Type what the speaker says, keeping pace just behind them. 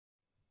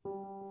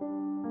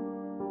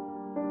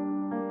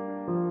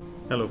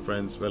Hello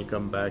friends,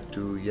 welcome back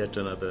to yet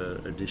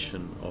another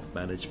edition of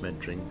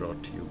MANAGEmentoring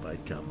brought to you by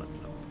Kya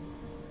Matlab.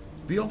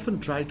 We often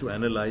try to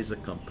analyze a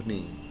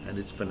company and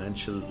its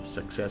financial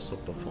success or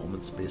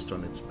performance based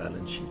on its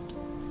balance sheet.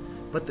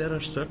 But there are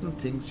certain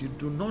things you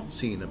do not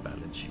see in a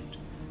balance sheet,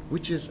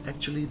 which is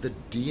actually the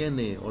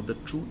DNA or the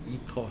true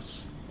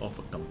ethos of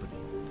a company.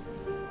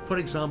 For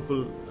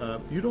example,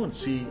 you don't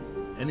see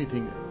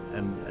anything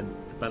and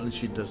the balance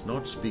sheet does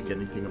not speak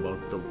anything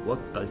about the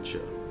work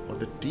culture or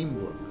the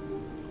teamwork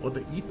or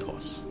the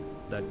ethos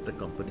that the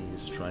company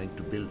is trying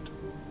to build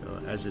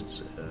as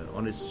it's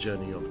on its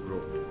journey of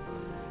growth.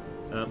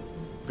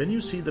 When you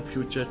see the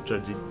future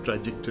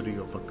trajectory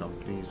of a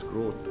company's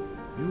growth,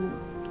 you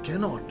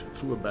cannot,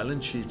 through a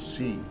balance sheet,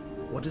 see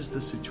what is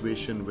the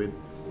situation with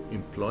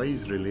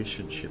employees'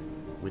 relationship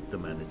with the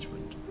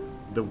management,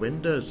 the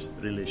vendors'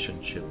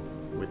 relationship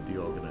with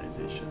the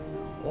organization,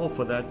 or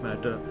for that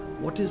matter,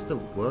 what is the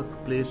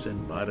workplace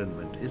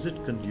environment? Is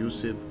it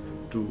conducive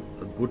to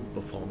a good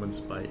performance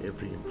by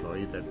every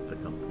employee that the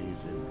company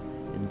is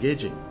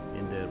engaging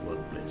in their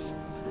workplace?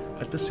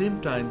 At the same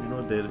time,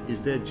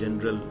 is there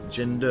general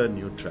gender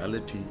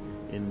neutrality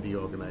in the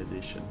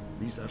organization?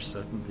 These are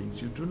certain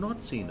things you do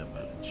not see in a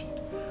balance sheet.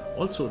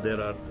 Also, there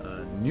are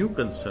new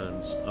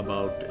concerns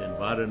about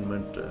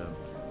environment,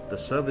 the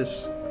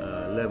service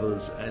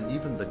levels, and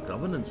even the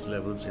governance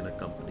levels in a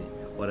company,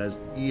 or as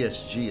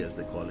ESG as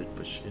they call it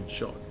in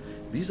short.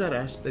 These are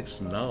aspects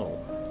now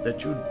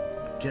that you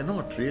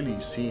cannot really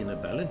see in a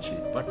balance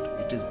sheet, but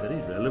it is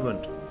very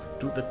relevant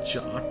to the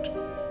chart,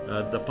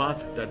 the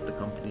path that the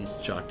company is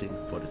charting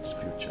for its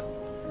future.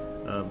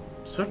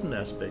 Certain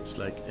aspects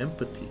like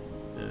empathy,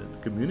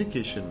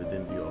 communication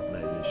within the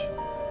organization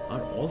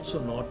are also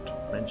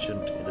not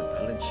mentioned in a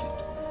balance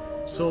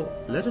sheet. So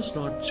let us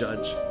not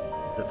judge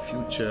the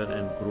future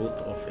and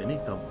growth of any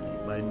company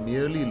by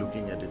merely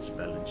looking at its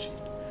balance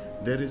sheet.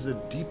 There is a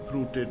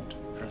deep-rooted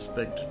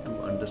aspect to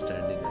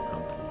understanding a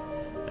company,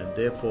 and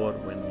therefore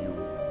when you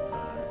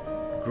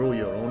grow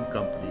your own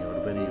company, or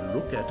when you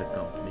look at a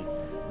company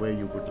where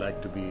you would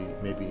like to be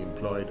maybe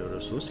employed or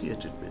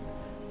associated with,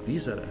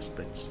 these are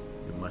aspects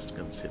you must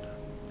consider.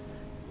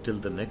 Till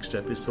the next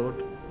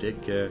episode,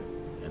 take care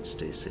and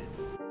stay safe.